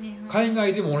海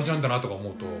外でも同じなんだなとか思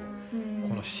うと、こ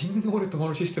の信号で止ま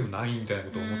るシステムないみたいな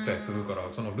ことを思ったりするから、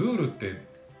そのルールって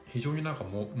非常になんか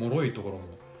もろいところも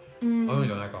あるん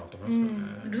じゃないかなと思います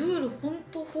けどね。ルール本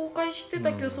当崩壊して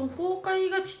たけど、その崩壊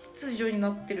が秩序に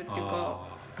なってるっていうか、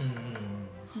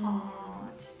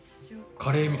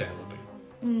カレーみたいなこと。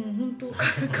本当カ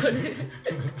レー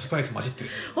スパイス混じってる。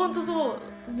本当そ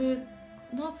うで、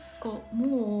なんか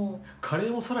もうカレ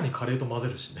ーもさらにカレーと混ぜ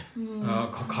るしね、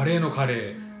カレーのカレ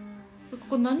ー、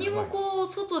こう何もこう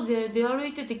外で出歩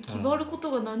いてて気張るこ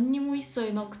とが何にも一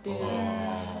切なくてよ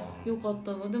かっ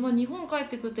たので、日本帰っ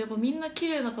てくるとやっぱみんな綺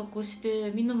麗な格好し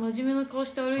てみんな真面目な顔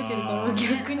して歩いてるから、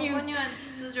逆にそこには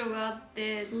秩序があっ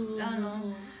て、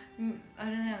あ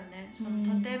れだよね、その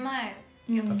建前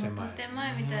やっぱ建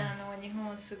前みたいなのが日本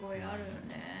はすごいあるよ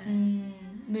ね。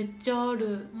めっちゃあ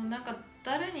る。もうなんか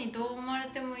誰にどう思われ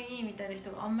てもいいみたいな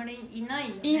人があんまりいない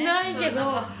よね。いないけど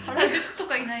原宿と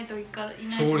かいないといない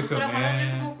し、そうですよね。それは原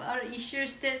宿も一周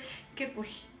して結構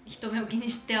人目を気に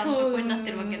してあの格好になっ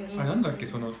てるわけだし。あれなんだっけ、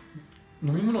その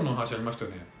飲み物の話ありました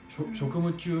よね。職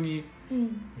務中に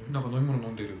なんか飲み物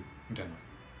飲んでるみたいな、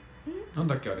なん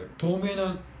だっけあれ、透明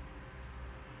な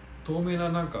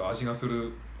なんか味がす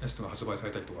るやつとか発売さ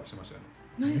れたりとかしてましたよね。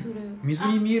何それ？水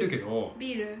に見えるけど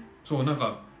ビール、そうなん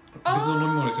か別の飲み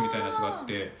物ですみたいなやつがあっ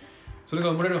て、それが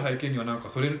生まれる背景にはなんか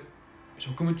それ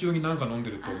職務中に何か飲ん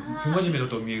でると不真面目だ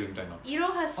と見えるみたいな。イロ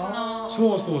ハスの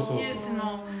そうそうそうジュース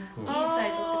のインサ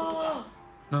イトってことか。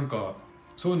なんか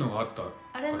そういうのがあった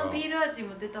あれのビール味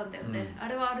も出たんだよね、あ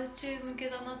れはアル中向け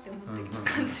だなって思ってきた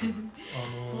感じ、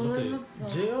だっ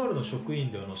て JR の職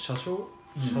員で車掌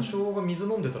が水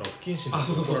飲んでたら不謹慎だ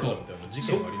と怒られたみたいな事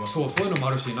件があります。そういうのも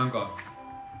あるし、なんか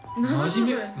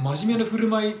真面目な振る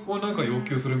舞いをなんか要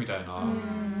求するみたいな。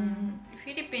フ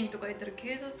ィリピンとか行ったら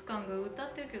警察官が歌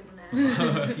ってるけど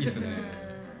ね。いいですね。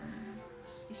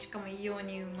しかも異様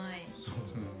にうまい。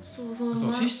そう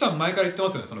シシさん前から言ってま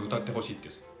すよね、その歌ってほしいって。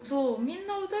そうみん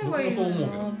な歌えばいい。僕もそう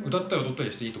思うけど、歌ったり踊った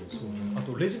りしていいと思う。あ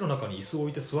とレジの中に椅子を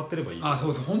置いて座ってればいい。そ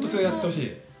う本当それやってほし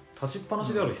い。立ちっぱな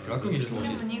しである必要楽にしてほ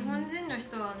しい。日本人の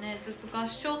人はね、ずっと合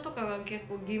唱とかが結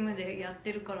構義務でやっ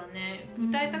てるからね、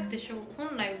歌いたくて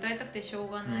本来歌いたくてしょ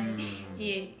うがない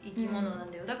生き物な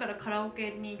んだよ。だからカラオ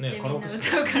ケに行ってみんな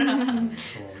歌うから、そ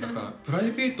うなんかプラ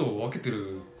イベートを分けて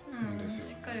るんですよ。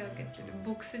しっかり分けてる。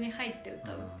ボックスに入って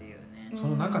歌うっていうね。そ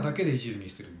の中だけで自由に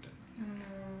してるみたいな。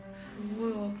すご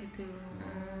い分けてる。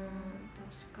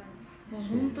確かに。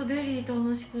本当デリー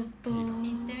楽しかった。行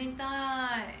ってみた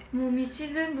い。もう道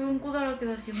全部うんこだらけ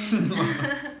だし、も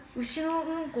う牛の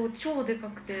うんこ超でか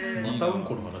くて。またうん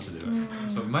この話で。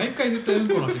そう毎回絶対うん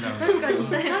この話になる。確かにま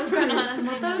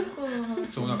たうんこの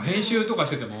話。そうなんか編集とか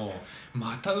してても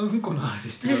またうんこの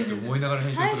話してるって思いながら編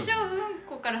集する。最初うん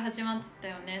こから始まってた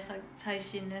よね、最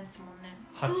新のやつもね。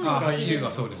8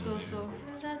がそうですね。そう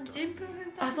人糞踏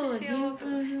んだあ、そうだ、んですよ。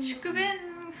宿便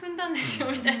踏んだんですよ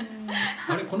みたいな。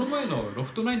あれこの前のロ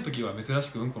フトナインの時は珍し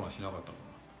くうんこの話しなかったの？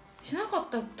しなかっ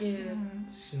たっけ？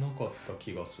しなかった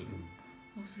気がする。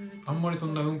あんまりそ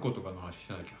んなうんことかの話し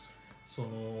ない気がする。そ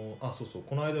う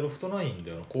この間ロフトナイン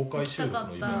で公開収録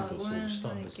のイベントをそうし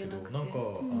たんですけど、なんか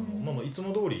いつ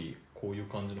も通りこういう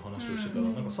感じの話をしてたら、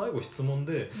なんか最後質問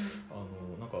で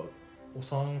なんかお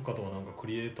三方はなんかク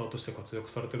リエイターとして活躍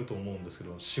されてると思うんですけ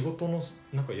ど、仕事の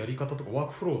なんかやり方とかワー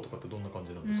クフローとかってどんな感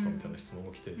じなんですかみたいな質問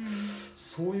が来て、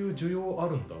そういう需要あ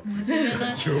るんだって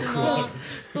記憶がある。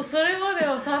そうそれまで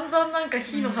は散々なんか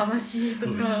火の話と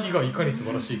か、火がいかに素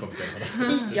晴らしいかみたいな話と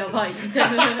かして、火やばいみた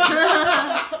い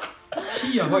な。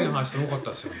火やばいの話すごかっ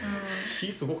たですよね。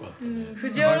火すごかったね。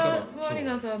藤原まり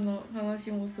なさんの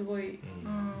話もすごい。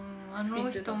あの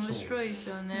人面白いです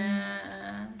よね。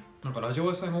なんかラジオ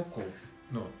野菜ごっこ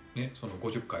のね、その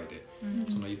50回で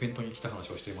そのイベントに来た話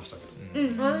をしていましたけ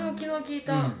ど、私も昨日聞い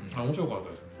た。面白かった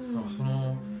ですね。なんかそ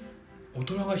の大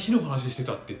人が火の話して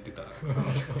たって言ってたら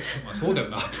まあそうだよ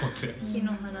なと思って。火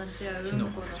の話やうんこの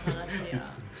話や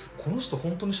この人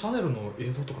本当にシャネルの映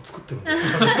像とか作ってるんだよ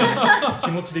気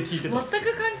持ちで聞いてた。全く関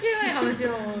係ない話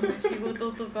はもう仕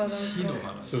事とかなんか火の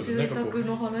話、制作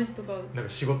の話とか、なんか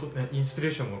仕事インスピレ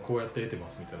ーションがこうやって得てま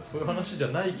すみたいな、そういう話じゃ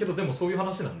ないけど、でもそういう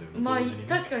話なんだよね。まあ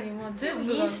確かに全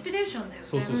部インスピレーションだよ。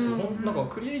そうなんか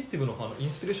クリエイティブのイ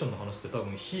ンスピレーションの話って多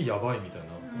分火やばいみたいな、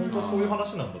本当はそういう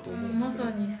話なんだと思う。ま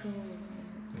さにそう。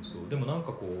でもなん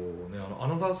かこうね、ア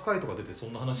ナザースカイとか出てそ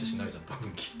んな話しないじゃん多分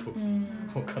きっと。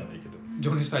わかんないけど。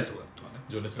情熱大陸とかね。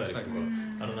情熱大陸とか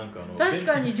なんか確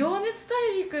かに情熱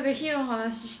大陸で火の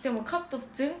話しても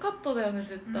全カットだよね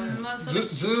絶対。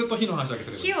ずーっと火の話だけ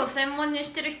する。火を専門に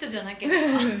してる人じゃなけ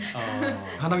れば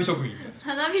花火職人。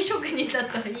花火職人だっ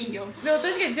たらいいよ。でも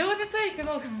確かに情熱大陸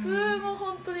の普通の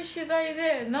本当に取材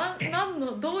で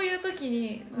どういう時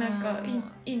になんか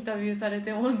インタビューされ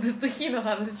てもずっと火の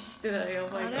話してたらや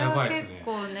ばい。あれは結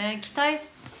構ね期待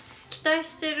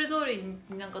してる通り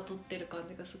になんか撮ってる感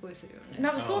じがすごいするよね。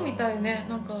なんかそうみたいね。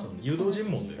なんか誘導尋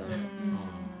問だよね。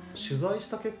取材し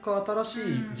た結果新しい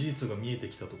事実が見えて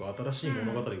きたとか、新しい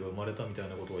物語が生まれたみたい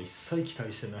なことは一切期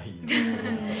待してないんですよ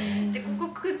ね。でここ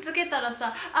くっつけたら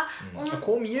さ、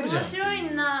こう見えるじゃん。面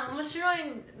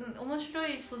白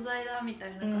い素材だみた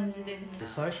いな感じで。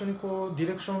最初にこうディ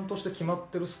レクションとして決まっ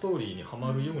てるストーリーには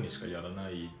まるようにしかやらな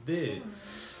いで、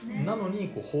なのに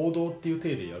こう報道っていう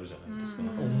体でやるじゃないですか。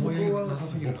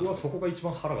僕はそこが一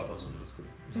番腹が立つんですけど。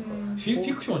フ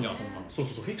ィクションじゃんそんなの。そう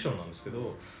フィクションなんですけ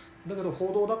ど。だけど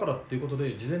報道だからっていうこと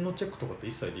で事前のチェックとかって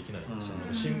一切できないんですよ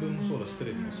ね。新聞もそうだしテ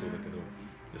レビもそうだけど、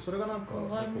でそれがなんか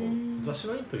雑誌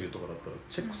のインタビューとかだったら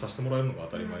チェックさせてもらえるのが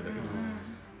当たり前だけど、なんか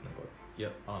い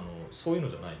やそういうの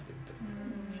じゃないんでみたいな。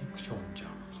フィクションじゃん。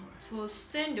そう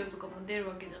出演料とかも出る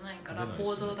わけじゃないから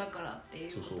報道だからってい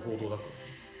うことで。そう報道だから。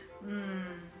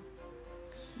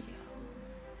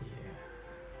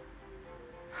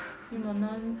今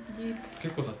何時？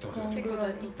結構経ってますよ。結構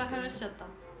いっぱい話しちゃった。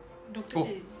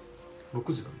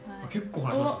6時だね。結構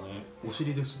話しましたね。お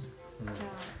尻ですね。じゃあ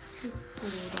結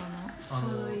構だな。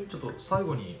ちょっと最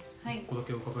後に1個だ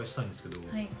けお伺いしたいんですけど、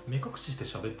はい、目隠しして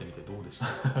喋ってみてどうでした？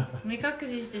目隠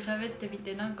しして喋ってみ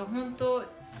てなんか本当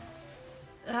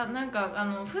なんか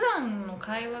普段の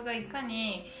会話がいか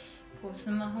にこう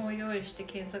スマホを用意して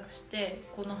検索して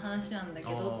この話なんだけ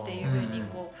どっていう風に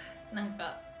こうなん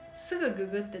かすぐグ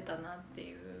グってたなって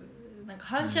いう。なんか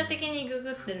反射的にググ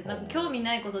ってる、なんか興味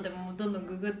ないことでもどんどん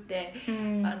ググって、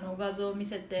画像を見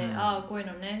せて、ああこういう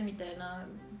のねみたいな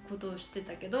ことをして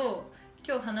たけど、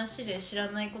今日話で知ら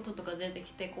ないこととか出て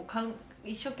きてこう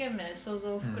一生懸命想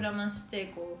像を膨らまし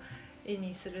てこう絵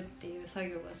にするっていう作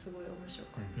業がすごい面白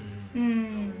かったです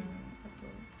ね。あと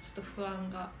ちょっと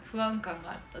不安感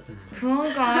があったずっと。不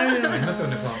安感あるよね。ありますよ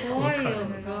ね、不安感。怖いよ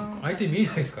ね。相手見え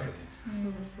ないですからね。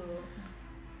そう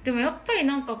でもやっぱり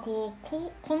なんかこ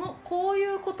うい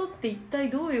うことって一体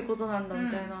どういうことなんだ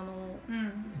みたいなのを、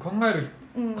考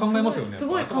えますよね。す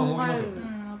ごい考える。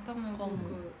頭動く、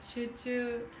集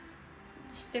中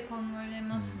して考えれ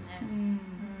ますね。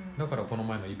だからこの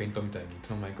前のイベントみたいにいつ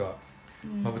の間にか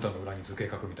まぶたの裏に図形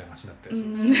書くみたいな話になってる。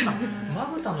ま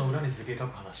ぶたの裏に図形書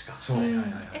く話か。そう。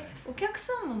お客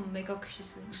さんも目隠し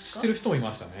するんですか？してる人もい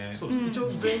ましたね。そう、一応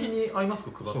全員にアイマス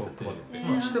ク配ってて、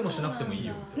してもしなくてもいい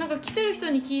よみたいな。なんか来てる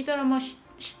人に聞いたら、まあ知っ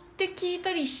て聞い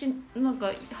たりなん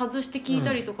か外して聞い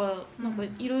たりとか、なんか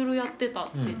いろいろやってた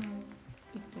って言っ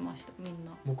てました、みん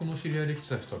な。僕の知り合いで来て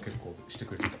た人は結構して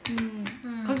くれて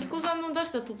た。かきこさんの出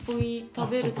したトッポギ食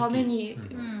べるために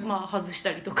まあ外し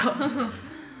たりとか。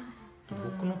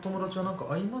僕の友達はなんか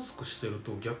アイマスクしてる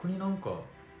と逆になんか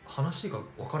話が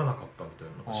分からなかったみたい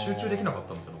な、集中できなかっ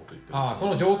たみたいなこと言ってる。ああ、そ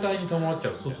の状態に伴っちゃ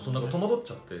う。そうなんか戸惑っ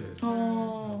ちゃって、なん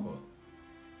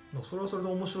かそれはそれで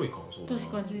面白い感想だな。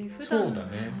確かにそうだ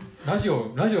ね。ラジオ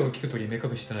を聞くときに目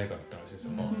隠ししてないからって話です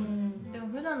よね。でも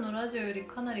普段のラジオより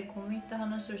かなり込み入った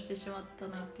話をしてしまった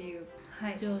なっていう。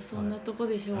じゃあそんなとこ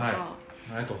でしょうか。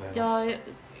ありがとうございます。じゃあ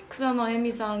草野恵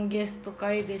美さんゲスト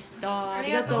会でした。あ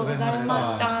りがとうございました。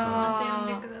また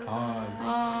呼んでください。